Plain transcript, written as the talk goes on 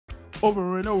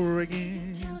over and over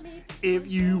again.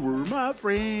 If you were my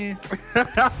friend.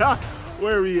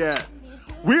 Where we at?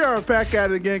 We are back at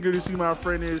it again. Good to see my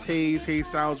friend is Hayes. Hayes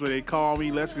sounds where they call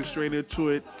me. Let's get straight into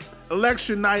it.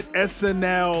 Election night,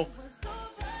 SNL.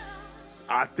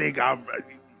 I think I've...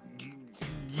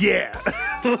 Yeah.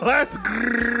 Let's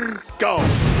go.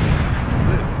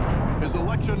 This is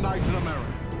election night in America.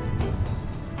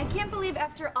 I can't believe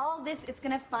after all this, it's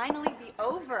gonna finally be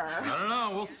over. I don't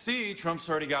know. We'll see. Trump's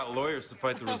already got lawyers to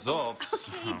fight the results.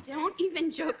 Okay, don't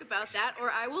even joke about that or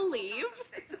I will leave.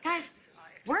 Guys,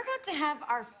 we're about to have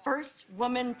our first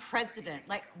woman president.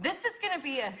 Like, this is gonna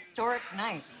be a historic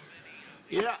night.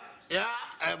 Yeah,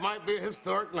 it might be a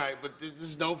historic night, but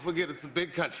just don't forget it's a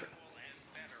big country.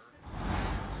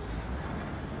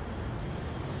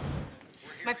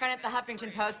 My friend at the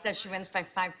Huffington Post says she wins by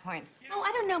 5 points. Oh,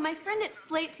 I don't know. My friend at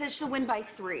Slate says she'll win by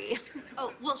 3.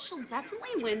 Oh, well, she'll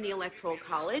definitely win the Electoral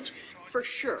College, for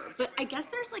sure. But I guess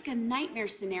there's like a nightmare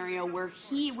scenario where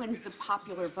he wins the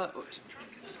popular vote.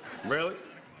 Really?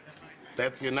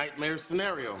 That's your nightmare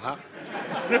scenario, huh?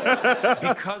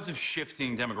 Because of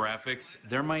shifting demographics,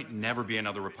 there might never be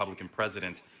another Republican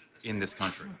president in this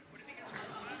country.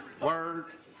 Word.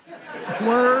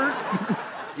 Word.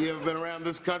 You ever been around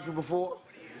this country before?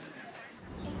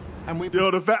 And we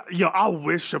I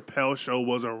wish Chappelle show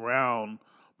was around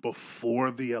before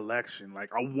the election.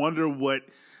 Like, I wonder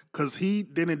because he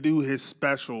didn't do his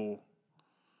special.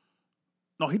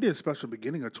 No, he did a special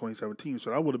beginning of 2017, so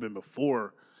that would have been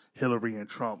before Hillary and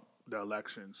Trump, the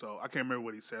election. So I can't remember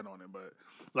what he said on it, but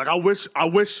like, I wish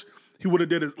he would have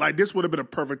did it. Like, this would have been a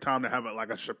perfect time to have it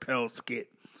like a Chappelle skit,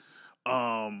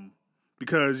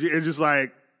 because it's just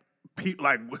like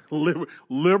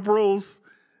liberals,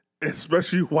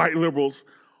 especially white liberals,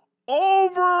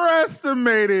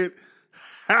 overestimated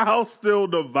how still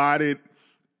divided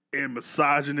and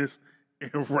misogynist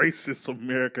and racist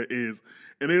America is.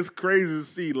 And it's crazy to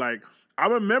see. Like, I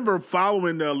remember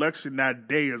following the election that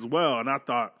day as well, and I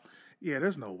thought, yeah,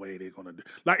 there's no way they're going to do.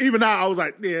 Like, even now, I was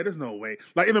like, yeah, there's no way.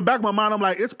 Like, in the back of my mind, I'm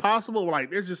like, it's possible.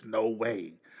 Like, there's just no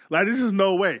way. Like, this is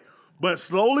no way. But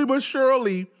slowly but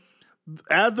surely,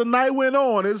 as the night went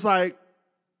on, it's like,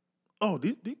 oh,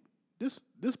 this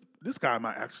guy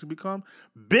might actually become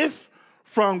Biff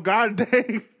from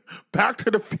goddamn Back to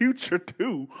the Future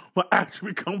 2 will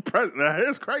actually become president.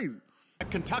 It's crazy.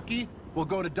 Kentucky will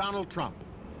go to Donald Trump.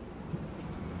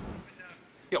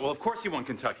 Yeah, well, of course he won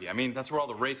Kentucky. I mean, that's where all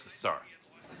the racists are.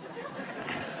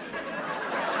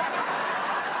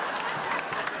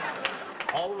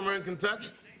 All of them are in Kentucky?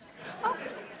 Oh,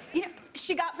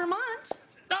 she got Vermont.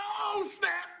 Oh,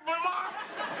 snap, Vermont!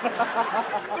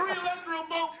 3 electoral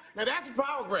votes. Now, that's a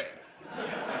power grab.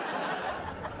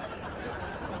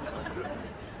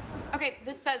 Okay,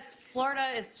 this says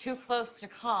Florida is too close to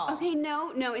call. Okay,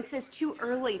 no, it says too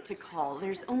early to call.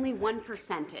 There's only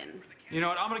 1% in. You know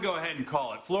what? I'm going to go ahead and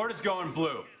call it. Florida's going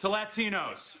blue. To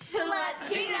Latinos. To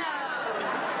Latinos.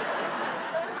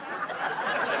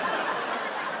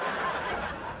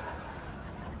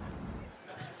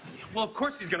 Well, of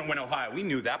course he's going to win Ohio. We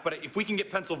knew that. But if we can get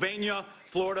Pennsylvania,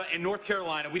 Florida, and North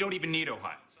Carolina, we don't even need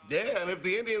Ohio. Yeah, and if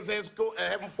the Indians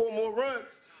having 4 more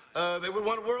runs, they would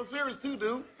win the World Series too,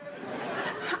 dude.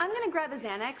 I'm gonna grab a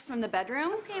Xanax from the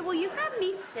bedroom. Okay, well, you grab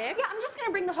me 6. Yeah, I'm just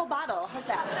gonna bring the whole bottle. How's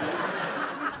that?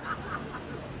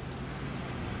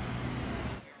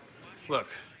 Look.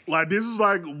 Like, this is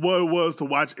like what it was to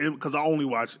watch him, because I only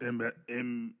watch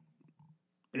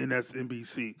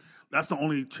MSNBC. That's the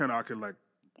only channel I can, like,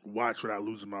 watch without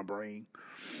losing my brain.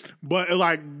 But,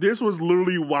 like, this was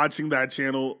literally watching that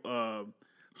channel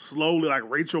slowly, like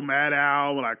Rachel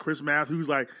Maddow and like Chris Matthews,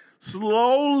 like,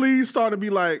 slowly starting to be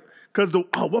like, because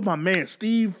what my man,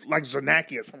 Steve, like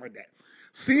Zarnacki or something like that.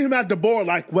 See him at the board,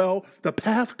 like, well, the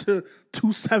path to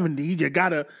 270, you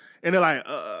gotta, and they're like,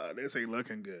 this ain't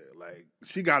looking good. Like,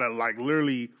 she gotta, like,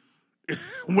 literally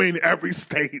win every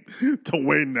state to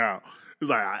win now. It's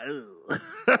like,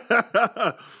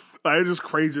 like, it's just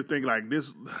crazy to think, like,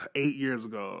 this 8 years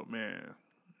ago, man,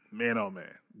 oh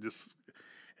man, just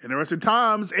interesting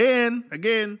times. And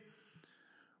again,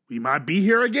 we might be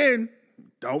here again.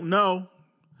 Don't know.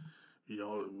 You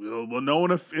know, we'll know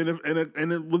within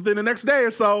the next day or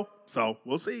so. So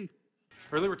we'll see.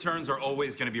 Early returns are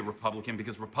always going to be Republican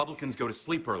because Republicans go to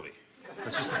sleep early.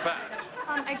 That's just a fact.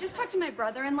 I just talked to my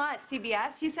brother-in-law at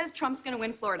CBS. He says Trump's gonna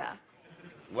win Florida.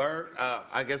 Word?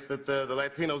 I guess that the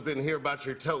Latinos didn't hear about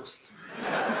your toast.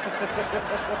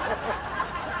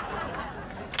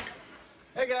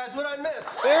 Hey guys, what'd I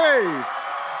miss? Hey!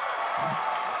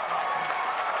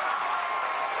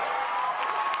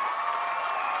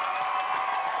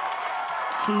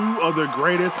 Two of the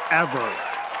greatest ever.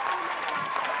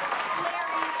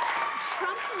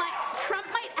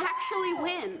 actually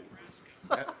win.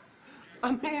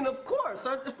 I mean, of course.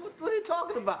 What are you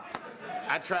talking about?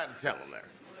 I tried to tell him, Larry.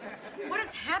 What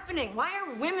is happening? Why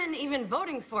are women even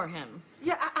voting for him?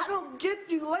 Yeah, I don't get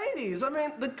you ladies. I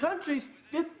mean, the country's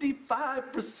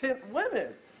 55% women.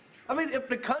 I mean, if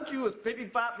the country was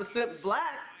 55%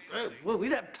 black, well,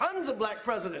 we'd have tons of black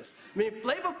presidents. I mean,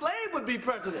 Flavor Flav would be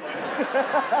president.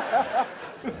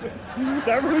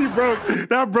 That really broke.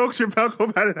 That broke Chappelle. Go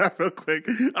back to that real quick.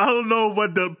 I don't know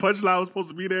what the punchline was supposed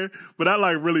to be there, but that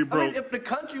like really broke. I mean, if the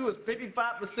country was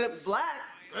 55% black,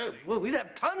 well, we'd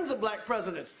have tons of black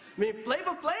presidents. I mean,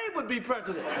 Flavor Flav would be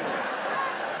president.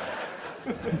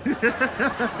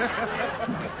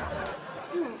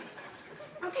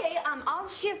 Okay, all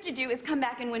she has to do is come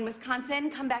back and win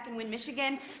Wisconsin, come back and win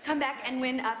Michigan, come back and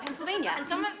win Pennsylvania. And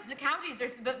some of the counties,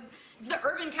 it's the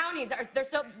urban counties, they're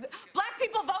so, black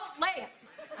people vote late.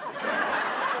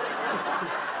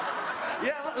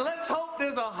 Yeah, let's hope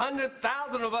there's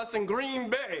 100,000 of us in Green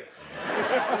Bay.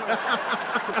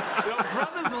 Your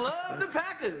brothers love the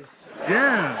Packers.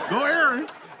 Yeah, go Aaron.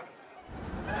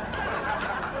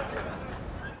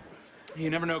 You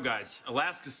never know, guys.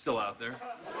 Alaska's still out there.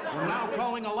 We're now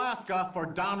calling Alaska for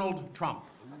Donald Trump.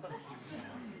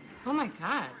 Oh my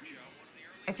God.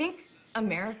 I think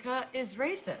America is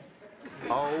racist.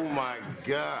 Oh, my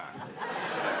God.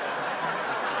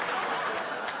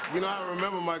 You know, I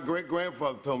remember my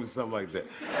great-grandfather told me something like that.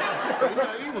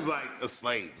 Yeah, he was like a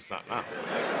slave or something.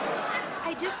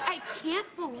 I can't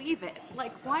believe it.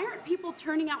 Like, why aren't people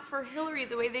turning out for Hillary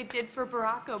the way they did for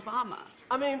Barack Obama?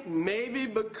 I mean, maybe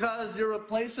because you're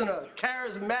replacing a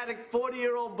charismatic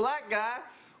 40-year-old black guy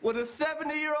with a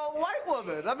 70-year-old white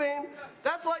woman. I mean,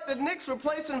 that's like the Knicks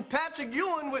replacing Patrick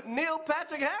Ewing with Neil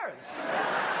Patrick Harris.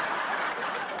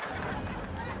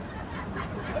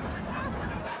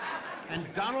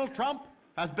 And Donald Trump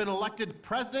has been elected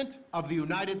President of the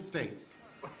United States.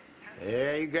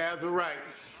 Yeah, you guys are right.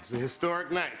 It's a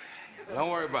historic night. Don't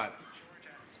worry about it.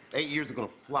 8 years are gonna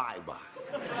fly by.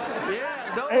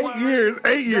 Yeah, don't 8 worry. years,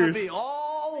 8 It's years. gonna be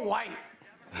all white.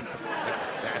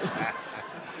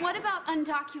 What about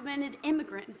undocumented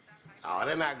immigrants? Oh,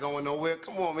 they're not going nowhere.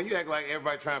 Come on, man. You act like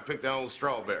everybody trying to pick their own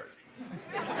strawberries.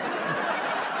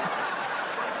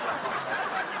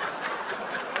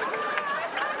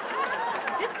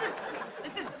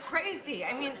 This is crazy.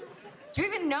 I mean, do you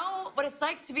even know what it's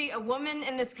like to be a woman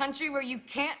in this country where you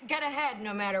can't get ahead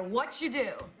no matter what you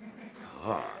do?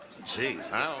 Oh,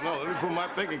 jeez. I don't know. Let me put my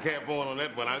thinking cap on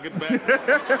that one. I'll get back.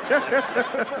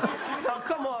 Now,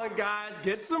 come on, guys.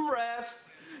 Get some rest.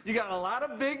 You got a lot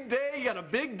of big day. You got a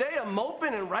big day of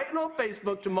moping and writing on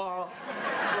Facebook tomorrow.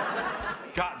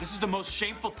 God, this is the most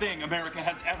shameful thing America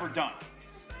has ever done.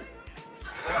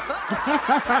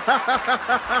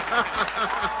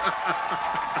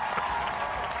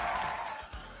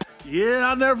 Yeah,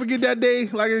 I'll never forget that day.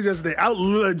 Like it's just a day. I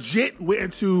legit went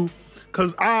into,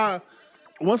 cause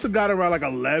once it got around like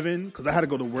 11, cause I had to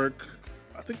go to work,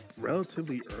 I think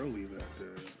relatively early that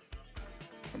day.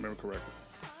 If I remember correctly.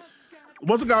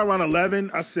 Once it got around 11,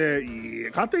 I said, yeah.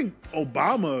 I think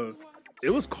Obama,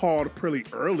 it was called pretty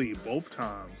early both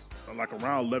times, like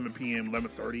around 11 p.m.,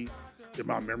 11:30, if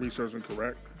my memory serves me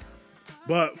correct.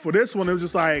 But for this one, it was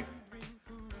just like,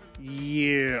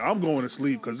 yeah, I'm going to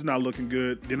sleep because it's not looking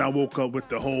good. Then I woke up with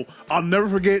the whole, I'll never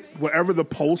forget whatever the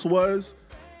post was,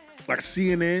 like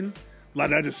CNN, like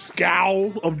that just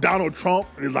scowl of Donald Trump,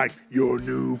 and it's like, your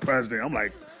new president. I'm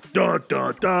like, dun,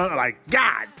 dun, dun. I'm like,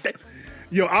 God.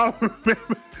 Yo, I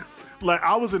remember, like,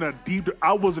 I was in a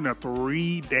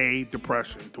 3-day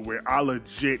depression to where I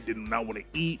legit did not want to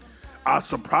eat. I was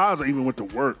surprised I even went to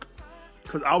work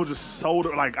because I was just so,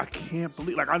 like, I can't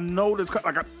believe, like, I know this,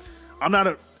 like, I'm not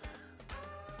a,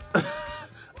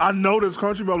 I know this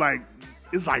country, but like,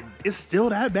 it's still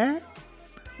that bad?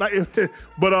 Like,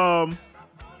 but,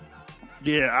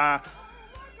 yeah,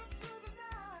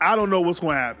 I don't know what's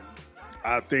going to happen.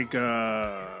 I think,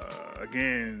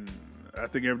 again, I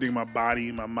think everything in my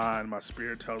body, my mind, my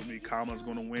spirit tells me Kamala's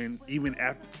going to win, even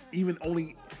after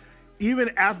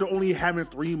only having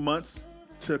 3 months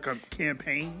to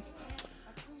campaign.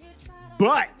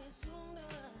 But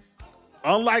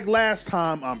unlike last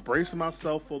time, I'm bracing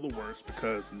myself for the worst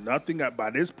because nothing by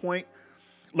this point,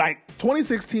 like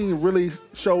 2016 really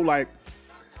showed like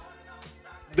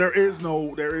there is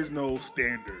no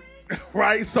standard,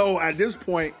 right? So at this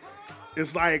point,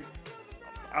 it's like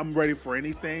I'm ready for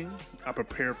anything. I'm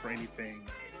prepared for anything.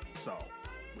 So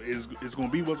it's going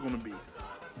to be what's going to be.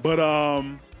 But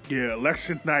yeah,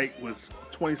 election night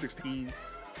 2016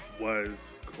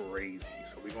 was crazy.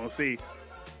 So we're going to see.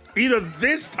 Either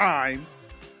this time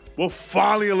we'll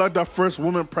finally elect our first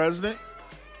woman president,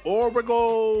 Or we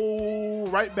go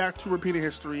right back to repeating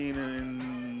history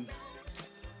and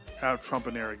have Trump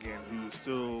in there again, who's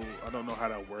still, I don't know how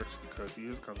that works because he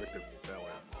is a convicted felon,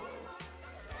 so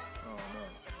I don't know.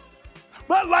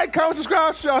 But like, comment,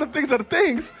 subscribe, share all the things are the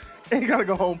things, and you gotta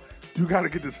go home. You gotta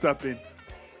get this stuff in.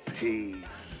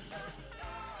 Peace.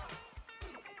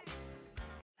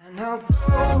 And I'll